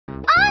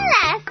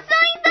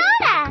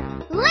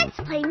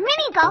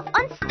golf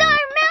on Star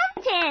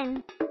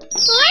Mountain.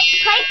 Let's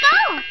play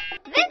golf.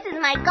 This is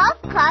my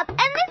golf club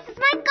and this is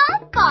my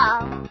golf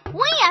ball.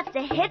 We have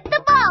to hit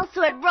the ball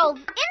so it rolls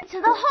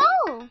into the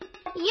hole.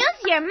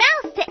 Use your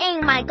mouse to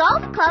aim my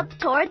golf club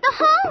toward the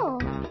hole.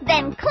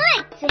 Then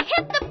click to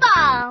hit the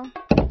ball.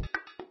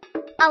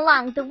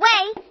 Along the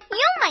way,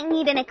 you might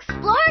need an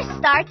explorer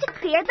star to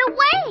clear the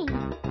way.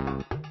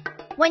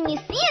 When you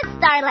see a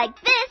star like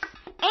this,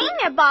 aim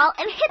your ball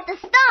and hit the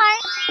star,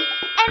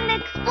 and the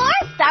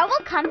explorer star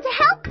will come to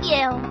help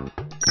you.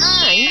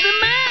 I'm the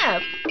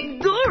map.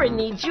 Dora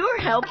needs your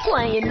help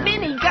playing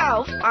mini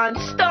golf on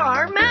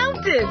Star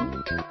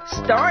Mountain.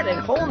 Start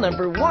at hole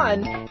number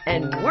 1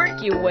 and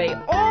work your way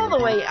all the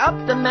way up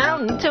the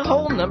mountain to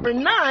hole number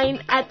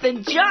 9 at the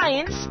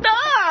giant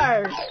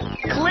star.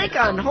 Click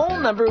on hole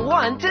number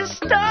 1 to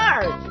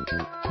start.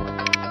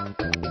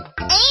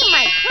 Aim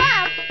my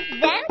club,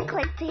 then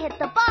click to hit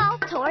the ball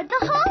toward the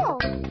hole.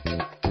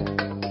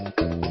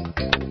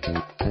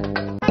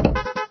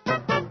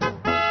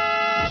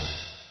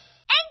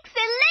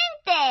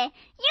 Excelente!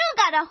 You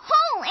got a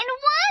hole in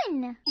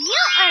 1!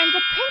 You earned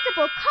a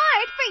printable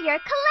card for your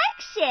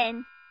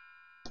collection.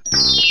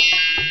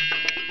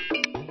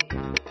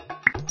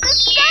 The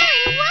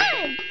starry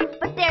woods!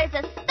 But there's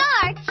a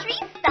star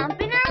tree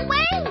stump in our way.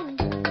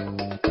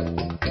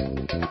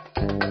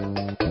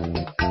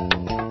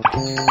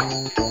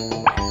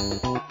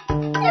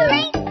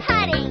 Great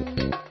putting!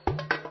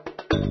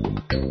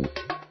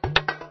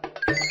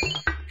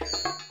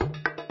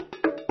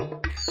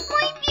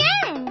 Muy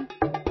bien!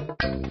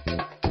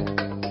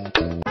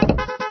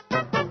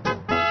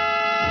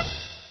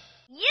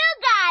 You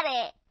got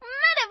it!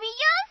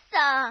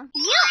 Maravilloso!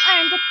 You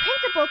earned a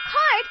printable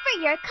card for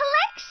your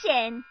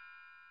collection.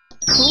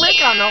 Click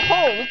on the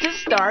hole to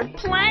start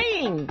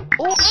playing. Aim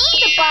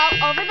the ball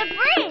over the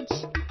bridge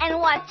and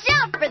watch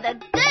out for the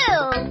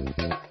goo.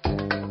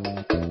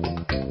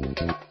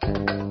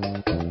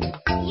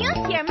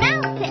 Use your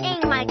mouse to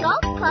aim my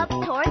golf club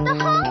toward the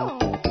hole.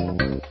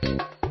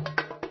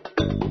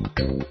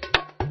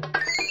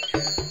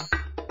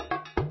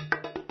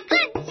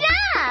 Good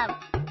job!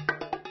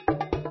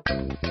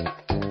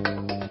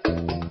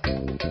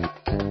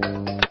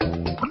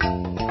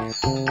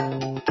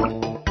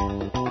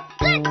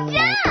 Good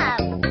job!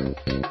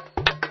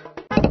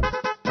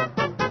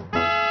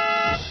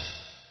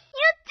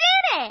 You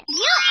did it!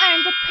 You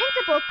earned a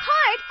printable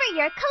card for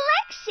your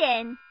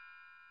collection.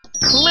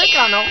 Click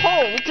on a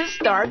hole to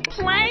start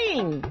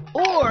playing.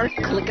 Or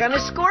click on a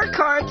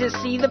scorecard to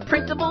see the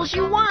printables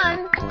you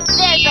won.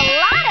 There's a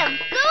lot of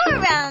goo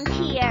around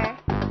here.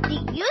 Do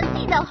you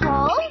see the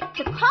hole?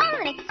 To call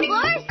an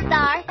explorer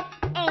star,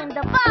 aim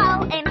the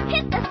ball and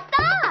hit the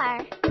star.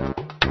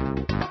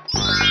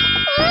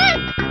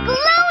 Look!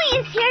 Chloe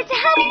is here to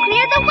help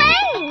clear the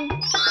way.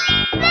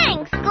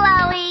 Thanks,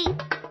 Chloe.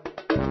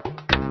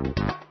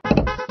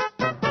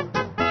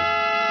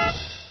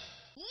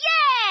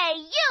 Yay!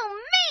 You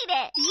made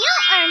it! You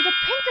earned a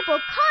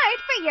printable card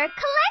for your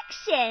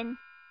collection.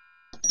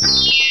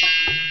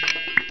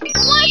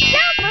 Watch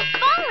out for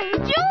falling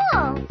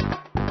jewels!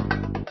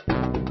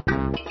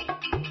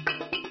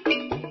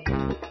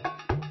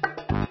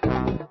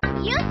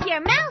 Use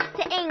your mouse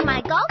to aim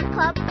my golf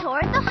club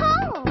toward the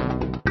hole.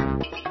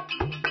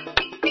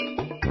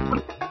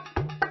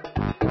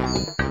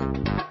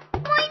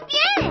 Muy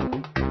bien!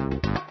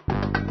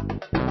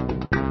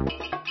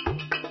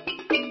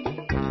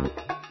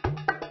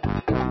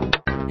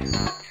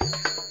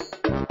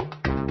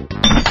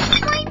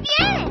 Muy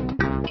bien!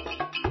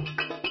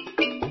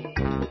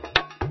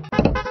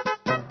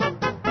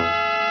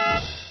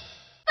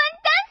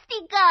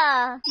 Fantastico!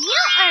 You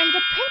earned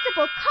a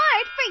printable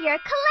card for your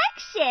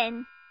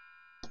collection.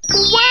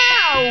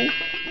 Wow!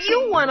 You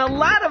won a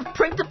lot of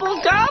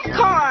printable golf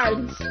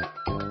cards. A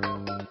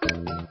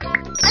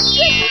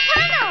tricky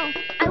tunnel!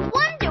 I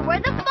wonder where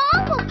the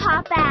ball will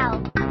pop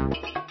out.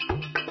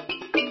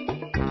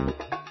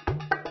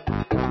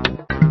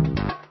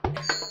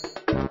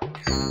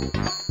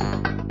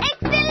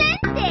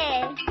 Excelente!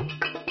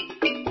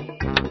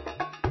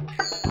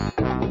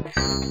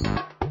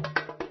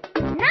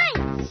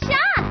 Nice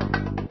shot!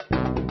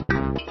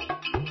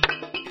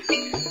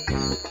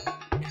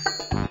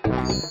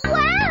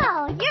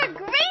 Wow, you're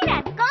great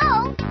at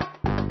golf!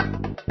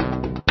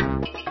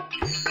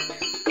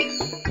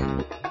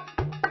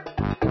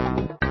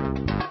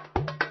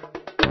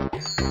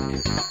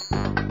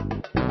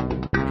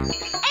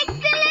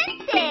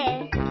 Excelente!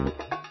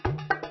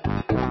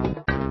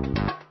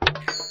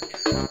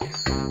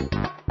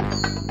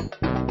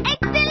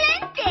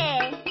 Excelente!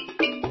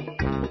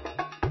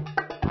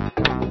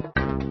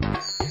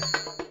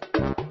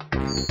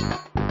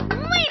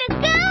 Way to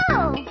go!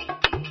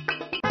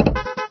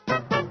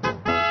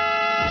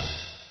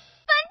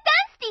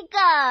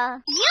 Fantastico!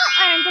 You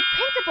earned a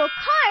printable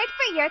card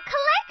for your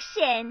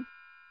collection.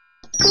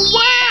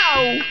 Wow!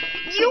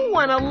 You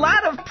won a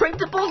lot of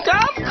printable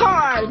golf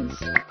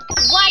cards.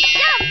 Watch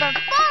out for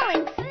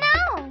falling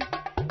snow.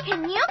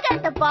 Can you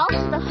get the ball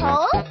to the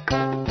hole?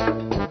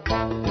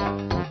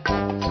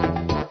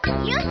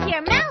 Use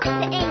your mouse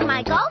to aim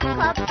my golf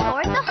club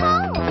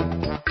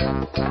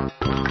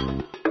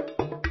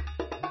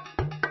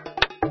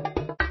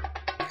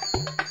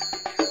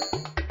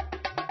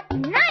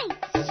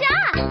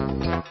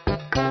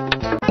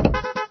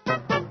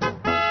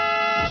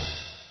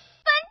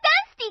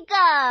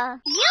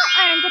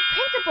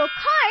printable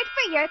card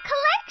for your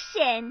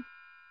collection.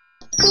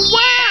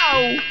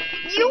 Wow!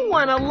 You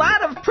won a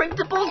lot of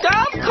printable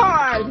golf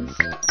cards!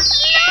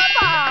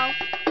 Snowballs!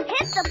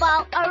 Hit the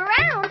ball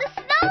around the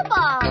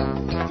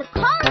snowballs. To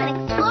calm and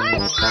explore,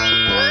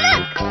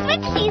 look!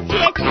 Switchy's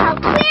here to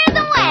help clear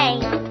the way.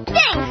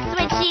 Thanks,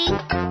 Switchy!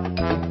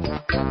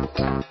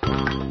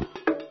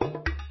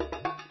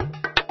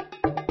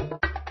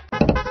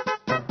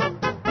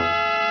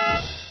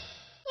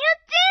 You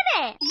did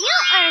it! You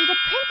earned a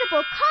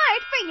printable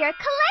card for your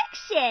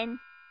collection.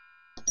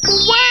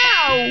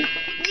 Wow!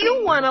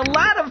 You won a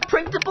lot of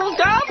printable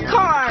golf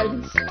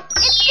cards!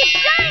 It's the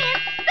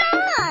giant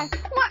star!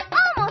 We're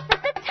almost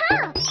at the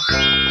top!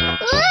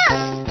 Look!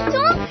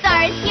 Tool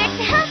Star is here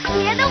to help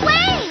clear the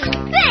way!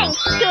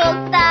 Thanks, Tool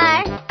Star!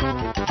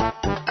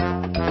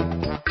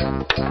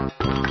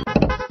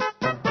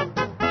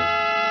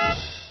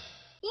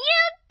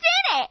 You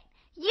did it!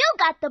 You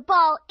got the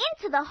ball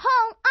into the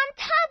hole on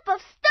top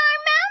of Star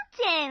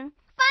Mountain!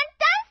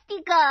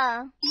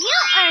 Fantastico! You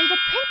earned a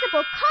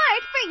printable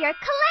card for your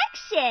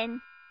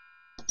collection!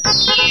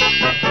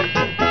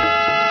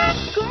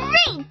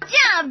 Great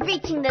job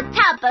reaching the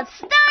top of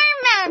Star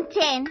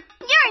Mountain!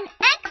 You're an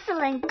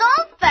excellent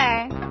golfer!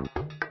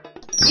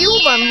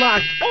 You've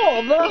unlocked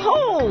all the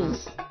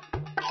holes!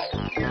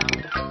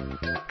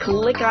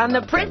 Click on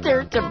the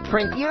printer to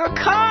print your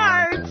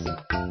card!